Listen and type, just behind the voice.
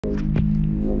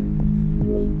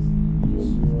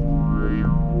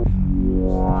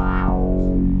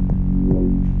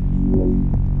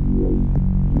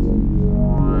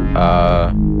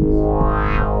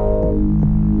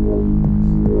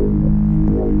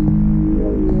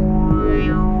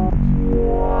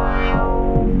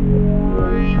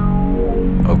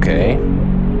Okay.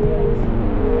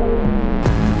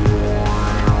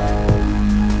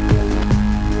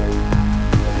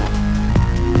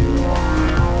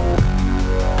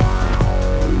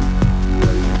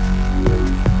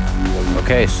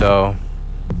 Okay, so,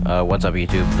 what's up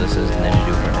YouTube? This is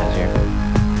Ninja here.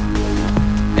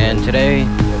 And today,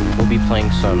 we'll be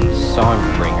playing some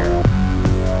Songbringer.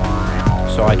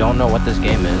 So I don't know what this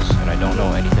game is, and I don't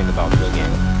know anything about this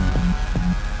game.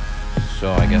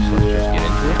 So I guess let's just get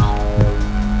into it.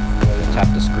 Tap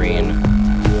the screen,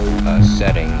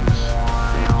 settings.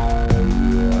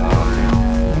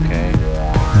 Okay,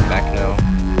 back now,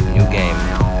 new game.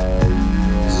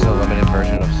 This is a limited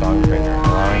version of Songbringer,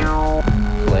 allowing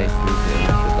play through the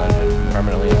initial dungeon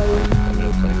permanently.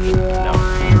 Limited play. No.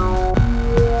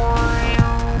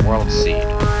 World Seed.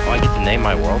 Oh, I get to name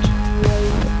my world?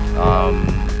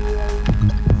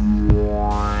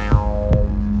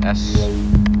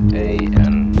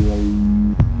 S-A-N.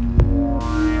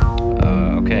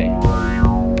 Okay.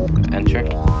 Enter.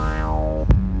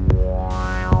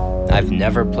 I've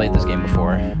never played this game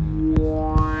before.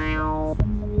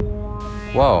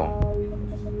 Whoa.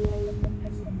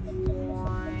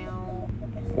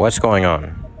 What's going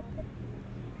on?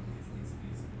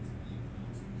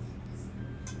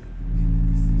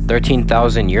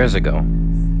 13,000 years ago.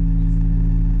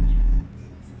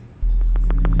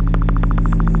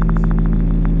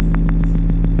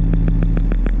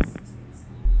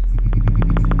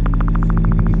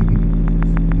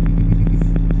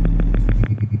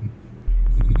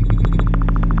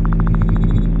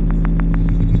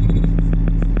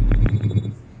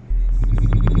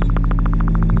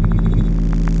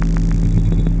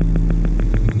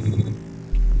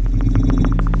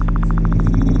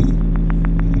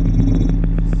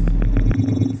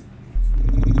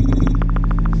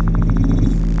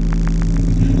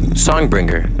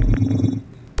 Songbringer.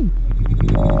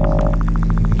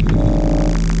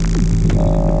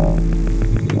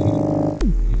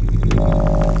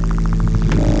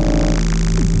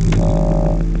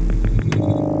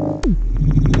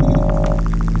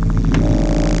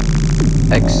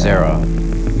 Xera.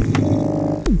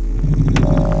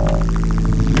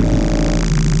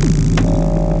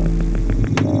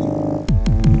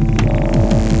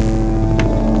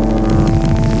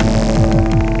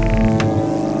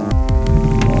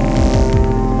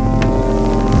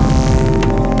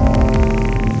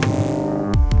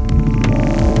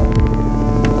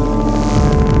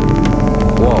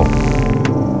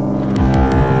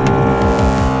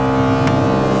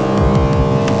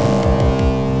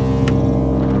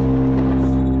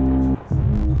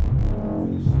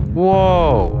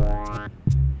 Whoa!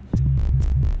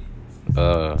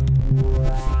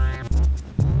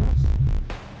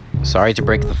 Sorry to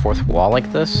break the fourth wall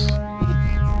like this.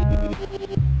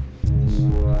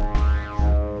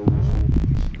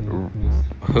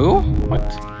 Who? What?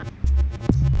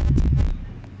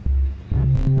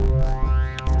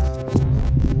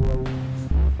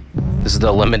 This is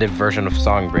the limited version of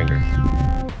Songbringer.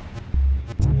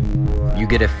 You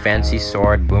get a fancy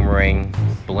sword, boomerang,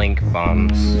 blink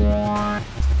bombs.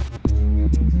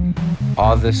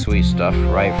 All this sweet stuff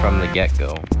right from the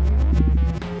get-go.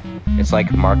 It's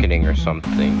like marketing or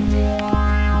something.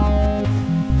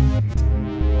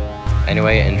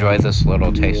 Anyway, enjoy this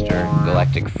little taster,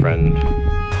 galactic friend.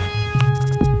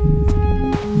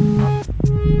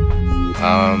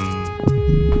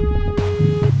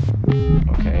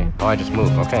 Okay. Oh, I just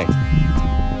moved. Okay.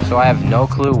 So I have no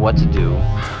clue what to do.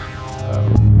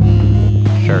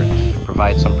 Shirt.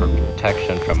 Provide some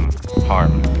protection from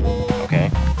harm.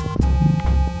 Okay.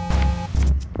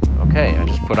 Okay, I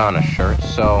just put on a shirt.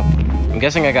 So, I'm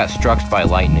guessing I got struck by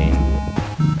lightning,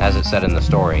 as it said in the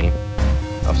story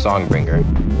of Songbringer.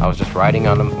 I was just riding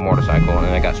on a motorcycle and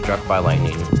I got struck by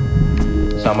lightning.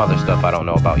 Some other stuff I don't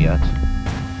know about yet.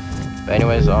 But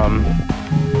anyways,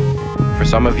 for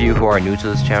some of you who are new to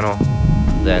this channel,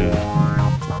 then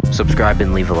subscribe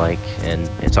and leave a like, and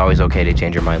it's always okay to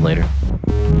change your mind later.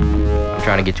 I'm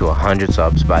trying to get to 100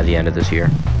 subs by the end of this year.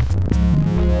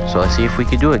 So let's see if we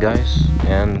can do it, guys.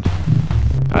 And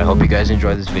I hope you guys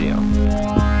enjoy this video.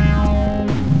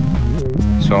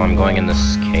 So I'm going in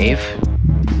this cave.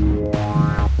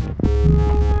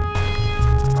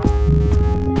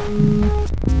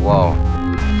 Whoa.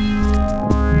 I'm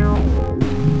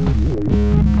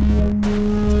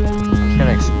just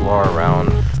gonna explore around.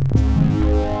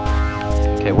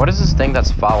 Okay, what is this thing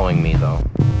that's following me, though?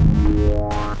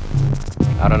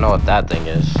 I don't know what that thing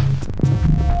is.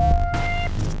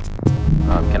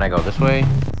 Can I go this way?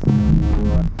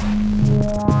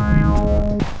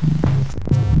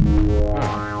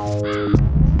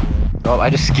 Oh, I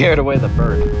just scared away the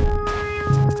bird.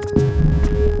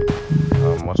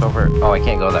 What's over? Oh, I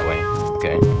can't go that way.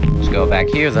 Okay, let's go back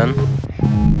here then.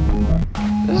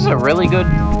 This is a really good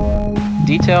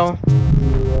detail.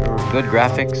 Good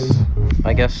graphics,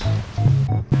 I guess.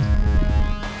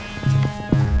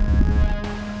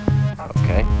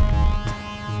 Okay.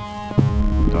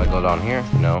 Do I go down here?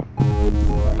 No.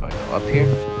 Do I go up here?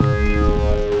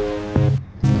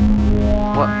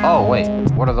 What? Oh, wait.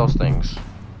 What are those things?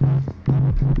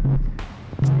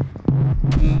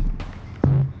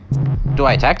 Do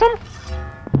I attack them?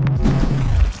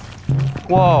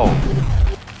 Whoa.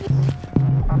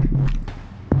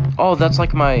 Oh, that's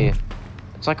like my...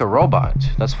 It's like a robot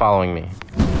that's following me.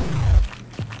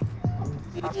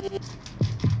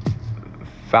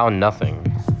 Found nothing.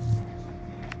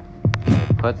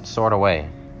 Put sword away.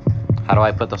 How do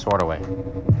I put the sword away?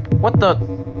 What the?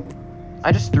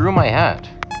 I just threw my hat.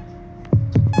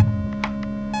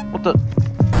 What the?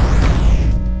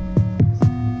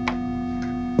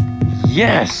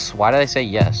 Yes! Why did I say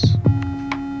yes?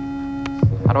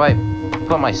 How do I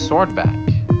put my sword back?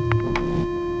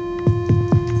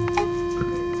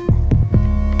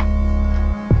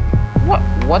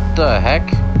 What the heck?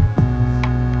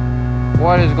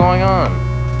 What is going on?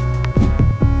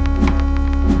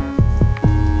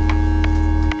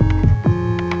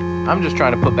 I'm just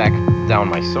trying to put back down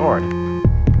my sword.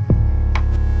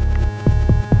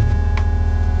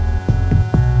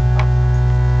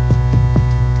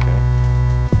 Okay.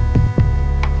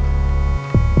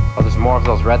 Oh, there's more of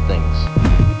those red things.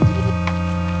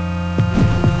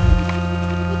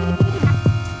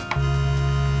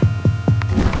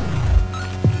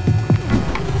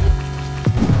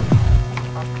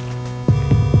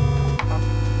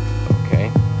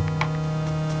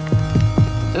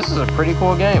 This is a pretty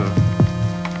cool game.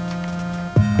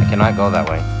 I cannot go that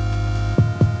way.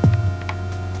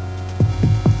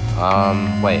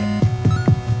 Wait.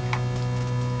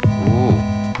 Ooh.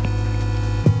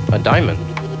 A diamond.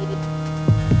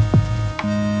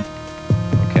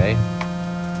 Okay.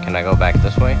 Can I go back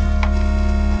this way?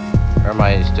 Or am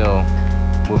I still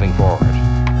moving forward?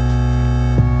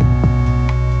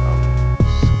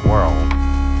 Squirrel.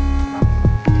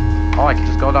 Oh, I can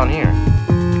just go down here.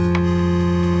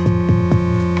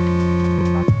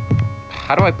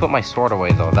 How do I put my sword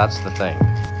away, though? That's the thing.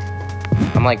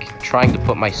 I'm, like, trying to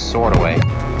put my sword away.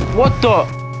 What the?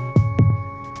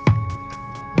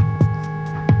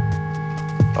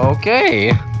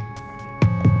 Okay.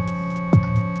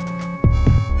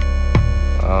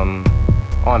 Oh,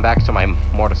 I'm back to my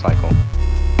motorcycle.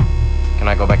 Can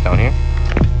I go back down here?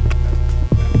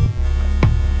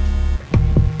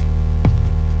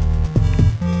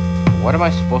 What am I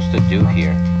supposed to do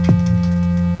here?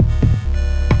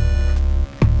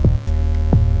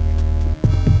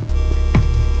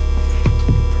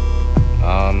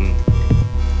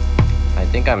 I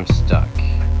think I'm stuck.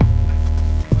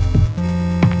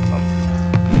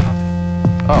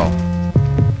 Oh.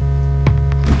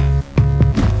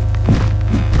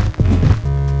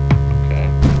 Okay.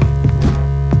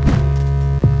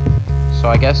 So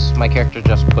I guess my character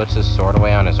just puts his sword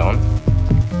away on his own?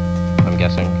 I'm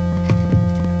guessing.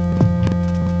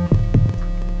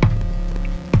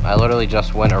 I literally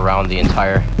just went around the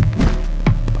entire...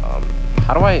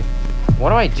 What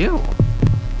do I do?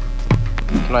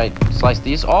 Can I slice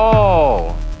these?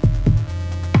 Oh!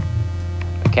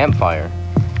 A campfire.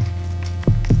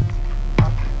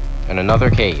 And another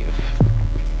cave.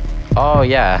 Oh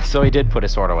yeah, so he did put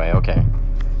his sword away, okay.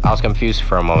 I was confused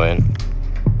for a moment.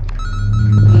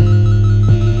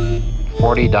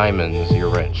 40 diamonds, you're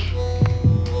rich.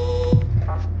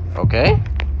 Okay.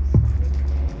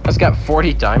 That's got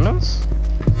 40 diamonds?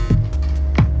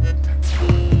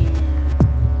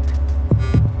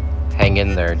 Hang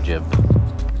in there, Jib.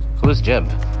 Who is Jib?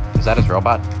 Is that his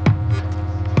robot?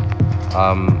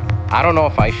 I don't know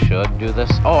if I should do this.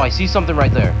 Oh, I see something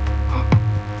right there.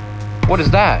 What is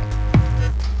that?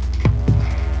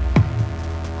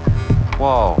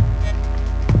 Whoa.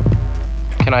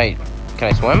 Can I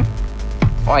swim?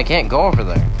 Oh, I can't go over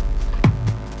there.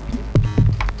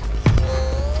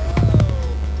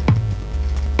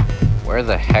 Where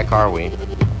the heck are we?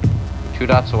 2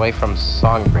 dots away from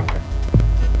Songbringer.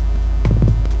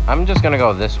 I'm just gonna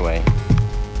go this way.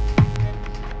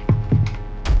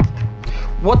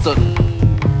 What the?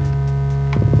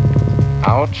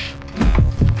 Ouch.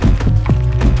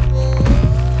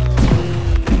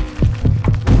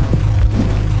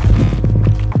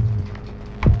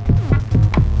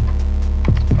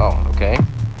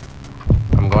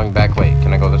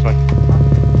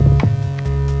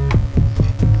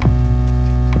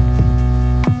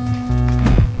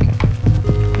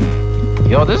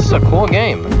 Yo, this is a cool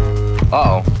game.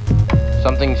 Uh-oh.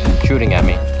 Something's shooting at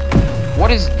me. What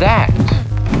is that?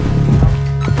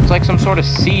 It's like some sort of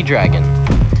sea dragon.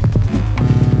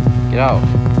 Get out.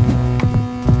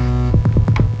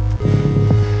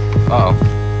 Uh-oh.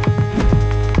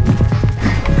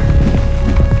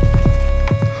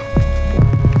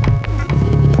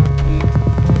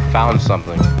 Found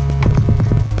something.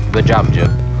 Good job, Jib.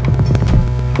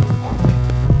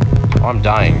 Oh, I'm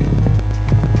dying.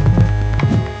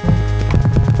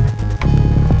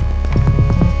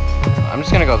 I'm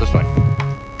just gonna go this way.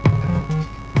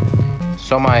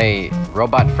 So my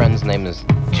robot friend's name is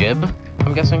Jib,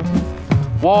 I'm guessing?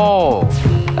 Whoa!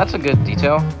 That's a good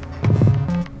detail.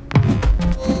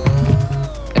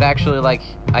 It actually, like,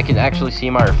 I can actually see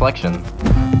my reflection.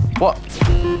 What?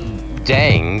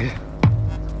 Dang.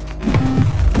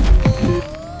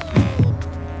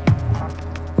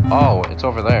 Oh, it's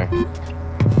over there.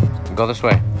 Go this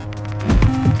way.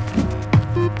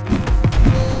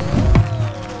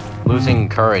 Losing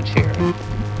courage here.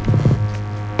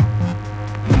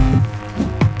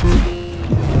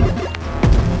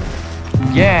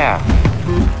 Yeah!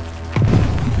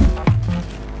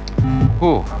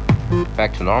 Whew.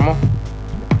 Back to normal.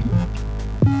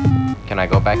 Can I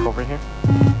go back over here?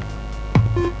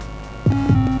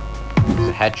 It's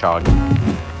a hedgehog.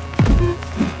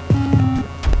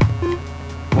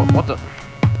 What the?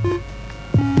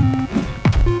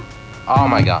 Oh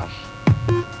my gosh.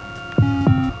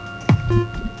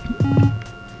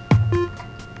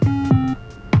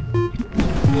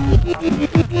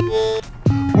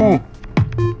 Ooh.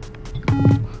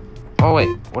 Oh wait,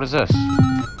 what is this?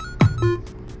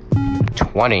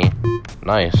 20.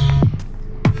 Nice.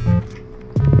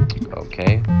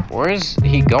 Okay, where is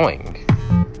he going?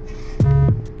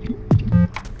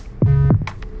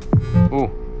 Ooh.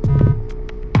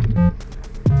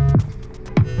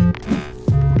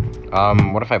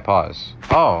 What if I pause?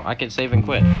 Oh, I can save and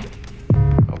quit.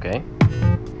 Okay.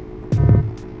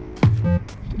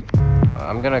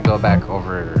 I'm gonna go back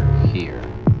over here.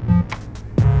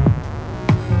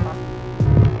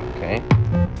 Okay.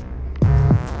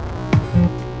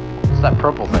 What's that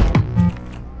purple thing?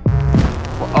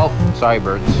 Well, oh, sorry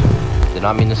birds. Did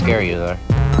not mean to scare you there.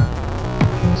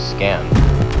 Scan.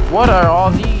 What are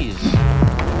all these?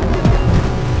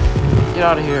 Get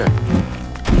out of here.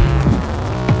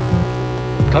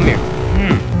 Come here.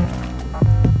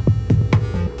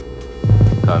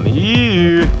 Come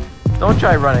here. Don't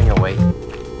try running away.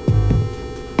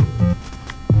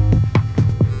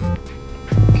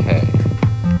 Okay.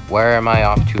 Where am I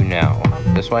off to now?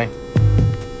 This way?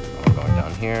 I'm going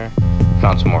down here.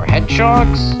 Found some more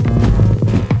hedgehogs.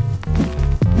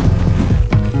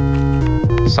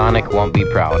 Sonic won't be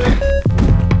proud.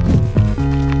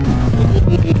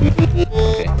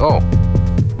 Okay. Oh.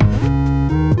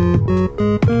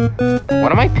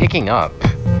 What am I picking up?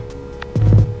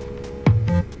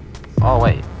 Oh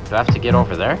wait, do I have to get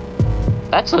over there?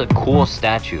 That's a cool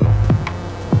statue.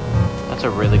 That's a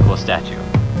really cool statue.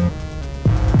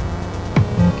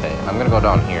 Okay, I'm gonna go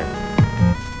down here.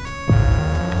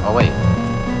 Oh wait,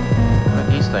 what are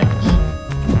these things?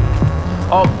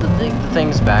 Oh, the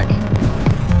thing's back.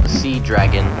 The sea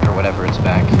dragon, or whatever is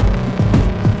back.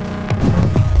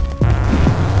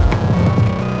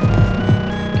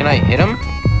 Can I hit him?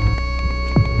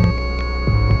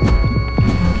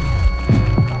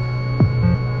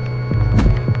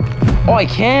 Oh, I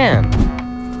can!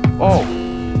 Oh.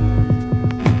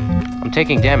 I'm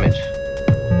taking damage.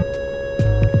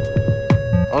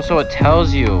 Also, it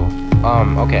tells you...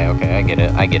 okay, I get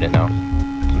it now.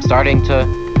 I'm starting to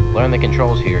learn the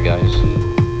controls here, guys.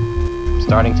 I'm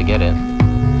starting to get it.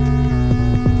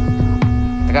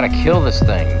 I gotta kill this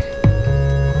thing.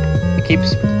 It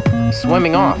keeps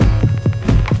swimming off.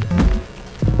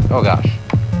 Oh gosh.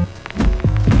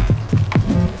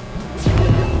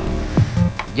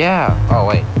 Yeah. Oh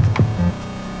wait.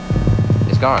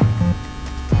 It's gone.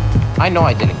 I know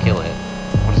I didn't kill it.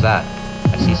 What is that?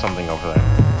 I see something over there.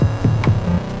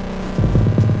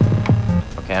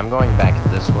 Okay, I'm going back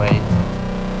this way.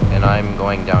 And I'm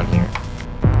going down here.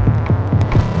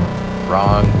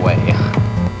 Wrong way.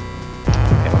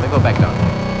 Okay, let me go back down here.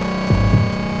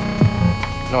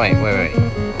 No, wait.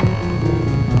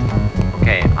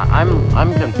 Okay,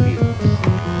 I'm confused.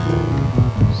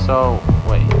 So,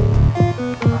 wait.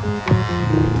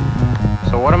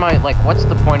 So what am I, like, what's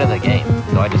the point of the game?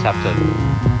 Do I just have to...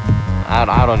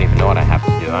 I don't even know what I have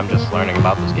to do. I'm just learning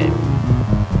about this game.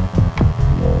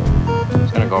 I'm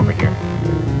just gonna go over here.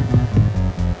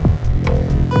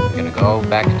 I'm gonna go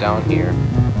back down here.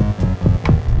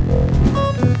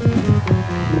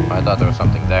 Oh, I thought there was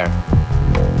something there.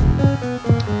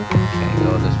 Okay, go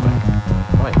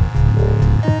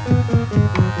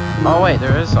Oh wait,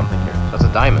 there is something here. That's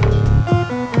a diamond.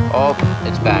 Oh,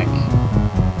 it's back.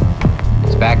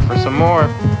 It's back for some more.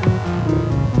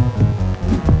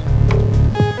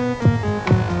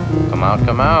 Come out,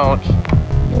 come out.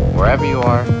 Wherever you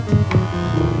are.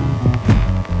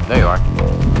 There you are.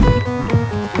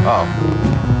 Uh oh.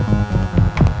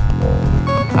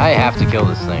 I have to kill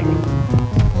this thing.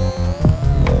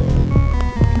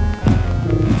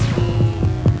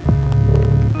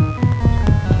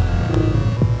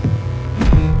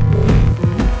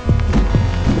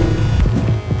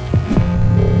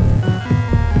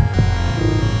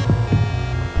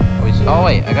 Oh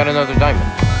wait, I got another diamond.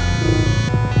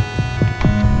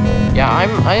 Yeah,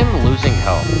 I am losing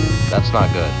health. That's not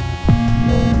good.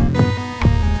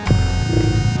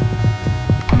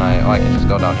 And I can just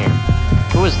go down here.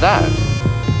 Who is that?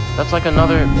 That's like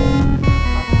another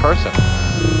person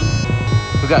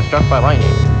who got struck by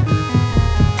lightning.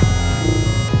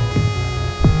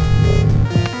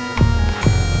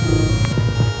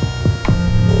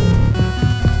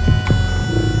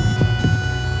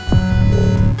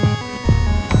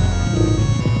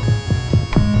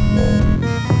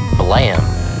 Blam.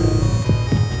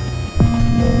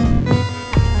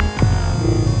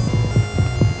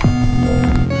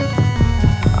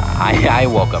 I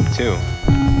woke up too.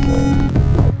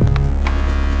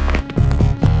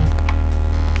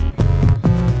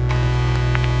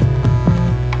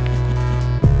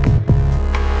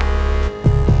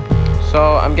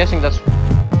 So I'm guessing that's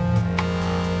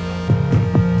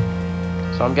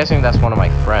one of my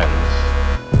friends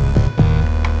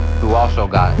who also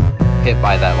got hit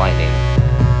by that lightning.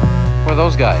 Who are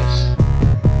those guys?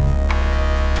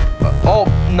 Oh,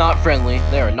 not friendly.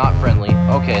 They are not friendly.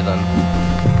 Okay then.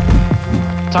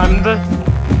 Time to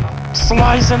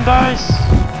slice and dice.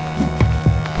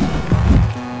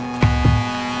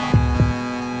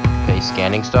 Okay,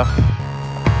 scanning stuff.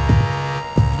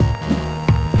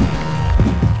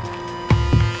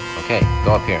 Okay,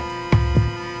 go up here.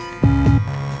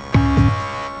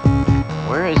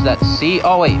 Where is that sea?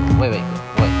 Oh wait, wait.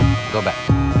 Go back.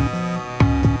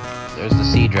 There's the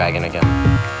sea dragon again.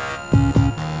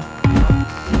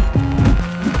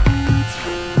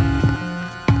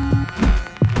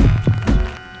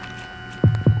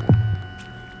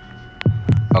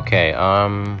 Okay,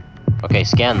 okay,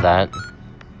 scan that.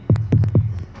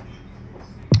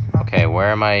 Okay, where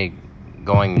am I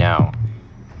going now?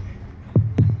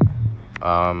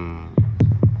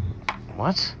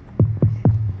 What?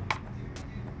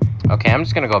 Okay, I'm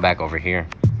just gonna go back over here.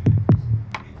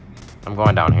 I'm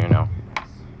going down here now.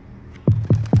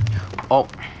 Oh.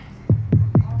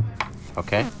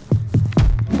 Okay.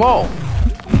 Whoa!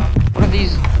 What are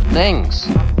these things?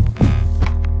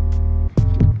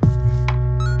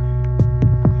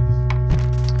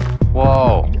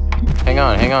 Whoa. Hang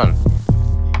on, hang on.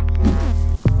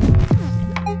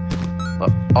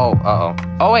 Oh, uh-oh.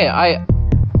 Oh, wait,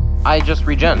 I just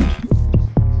regened.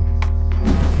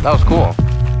 That was cool.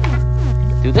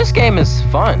 Dude, this game is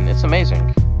fun. It's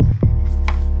amazing.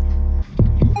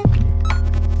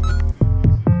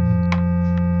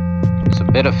 It's a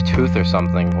bit of tooth or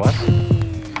something. What?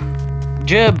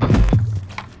 Jib!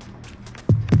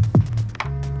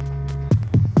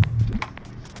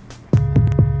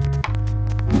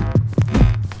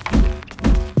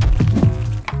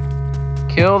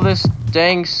 Kill this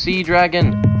dang sea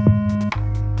dragon.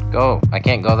 Go. I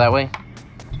can't go that way.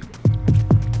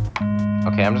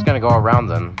 Okay, I'm just gonna go around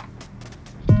then.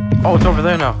 Oh, it's over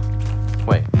there now.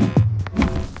 Wait.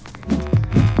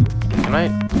 Can I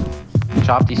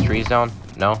chop these trees down?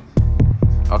 No?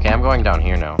 Okay, I'm going down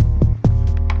here now.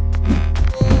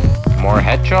 More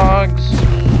hedgehogs.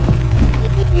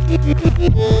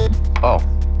 Oh.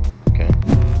 Okay.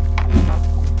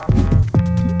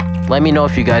 Let me know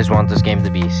if you guys want this game to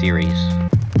be a series.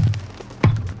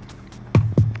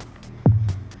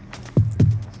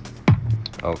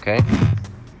 Okay.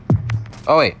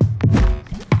 Oh, wait.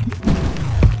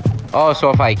 Oh, so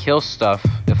if I kill stuff,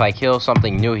 if I kill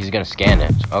something new, he's gonna scan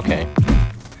it. Okay.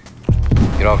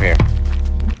 Get over here.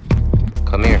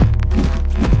 Come here.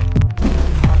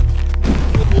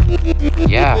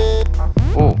 Yeah.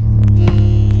 Ooh.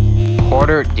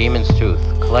 Quarter Demon's Tooth.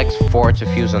 Collects 4 to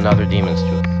fuse another Demon's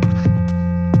Tooth.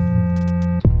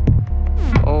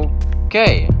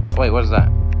 Okay. Wait, what is that?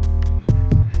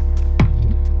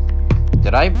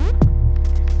 Did I?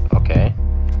 Okay.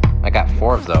 I got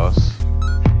 4 of those.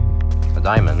 A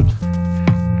diamond.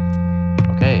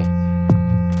 Okay.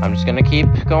 I'm just gonna keep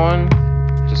going.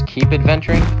 Just keep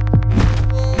adventuring.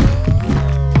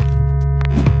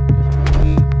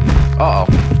 Uh-oh.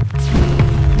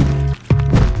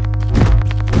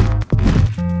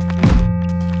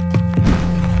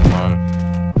 Come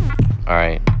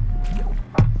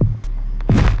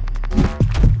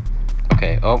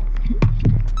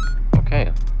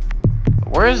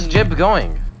Where is Jib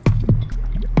going?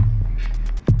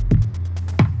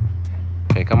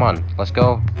 Okay, come on. Let's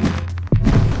go.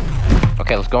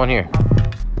 Okay, let's go in here.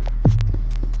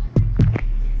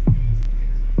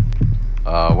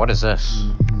 What is this?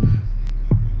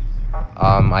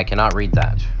 I cannot read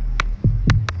that.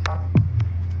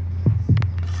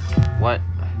 What?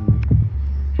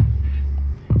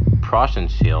 Prussian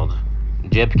shield.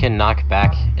 Jib can knock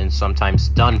back and sometimes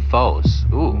stun foes.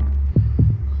 Ooh.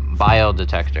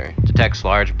 Biodetector. Detects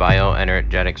large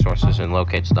bioenergetic sources and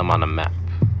locates them on a map.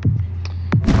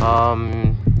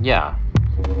 Yeah.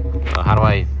 How do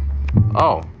I...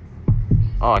 Oh.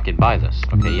 Oh, I could buy this.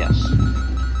 Okay, yes.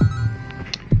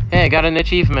 Hey, I got an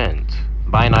achievement.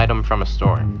 Buy an item from a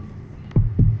store.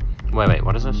 Wait,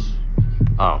 what is this?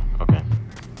 Oh, okay.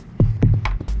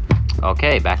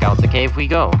 Okay, back out the cave we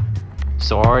go.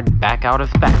 Sword back out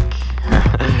of back.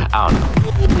 I don't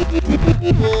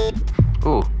know.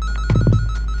 Ooh.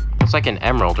 Looks like an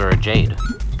emerald or a jade.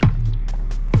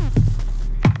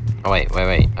 Oh, wait.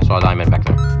 I saw a diamond back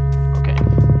there. Okay.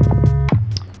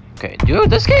 Okay, dude,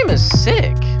 this game is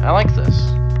sick. I like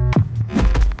this.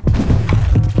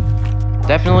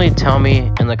 Definitely tell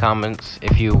me in the comments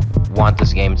if you want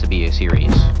this game to be a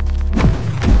series.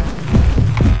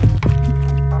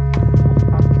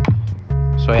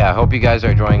 So yeah, I hope you guys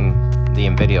are enjoying the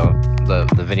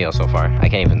video so far. I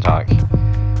can't even talk.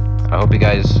 I hope you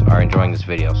guys are enjoying this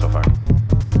video so far.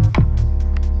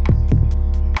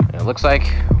 It looks like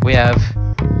we have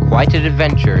quite an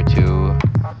adventure to,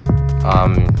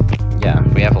 yeah,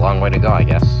 we have a long way to go, I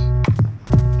guess.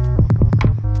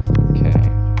 Okay.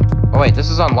 Oh wait, this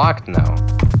is unlocked now.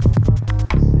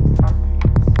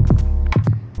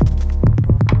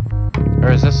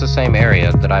 Or is this the same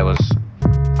area that I was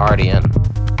already in?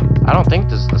 I don't think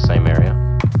this is the same area.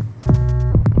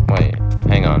 Wait,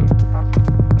 hang on.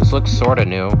 This looks sorta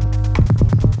new.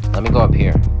 Let me go up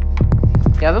here.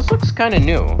 Yeah, this looks kinda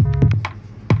new.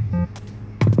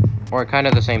 Or kinda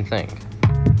the same thing.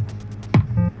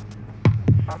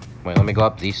 Wait, let me go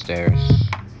up these stairs.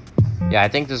 Yeah, I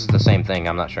think this is the same thing,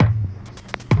 I'm not sure.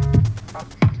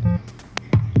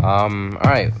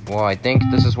 Alright, well, I think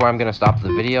this is where I'm gonna stop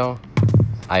the video.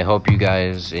 I hope you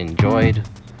guys enjoyed.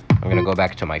 I'm gonna go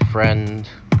back to my friend.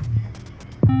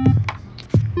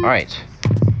 Alright.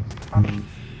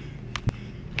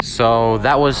 So,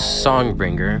 that was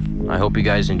Songbringer. I hope you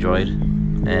guys enjoyed.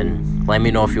 And let me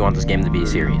know if you want this game to be a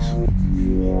series.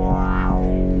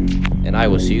 And I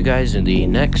will see you guys in the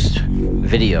next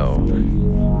video.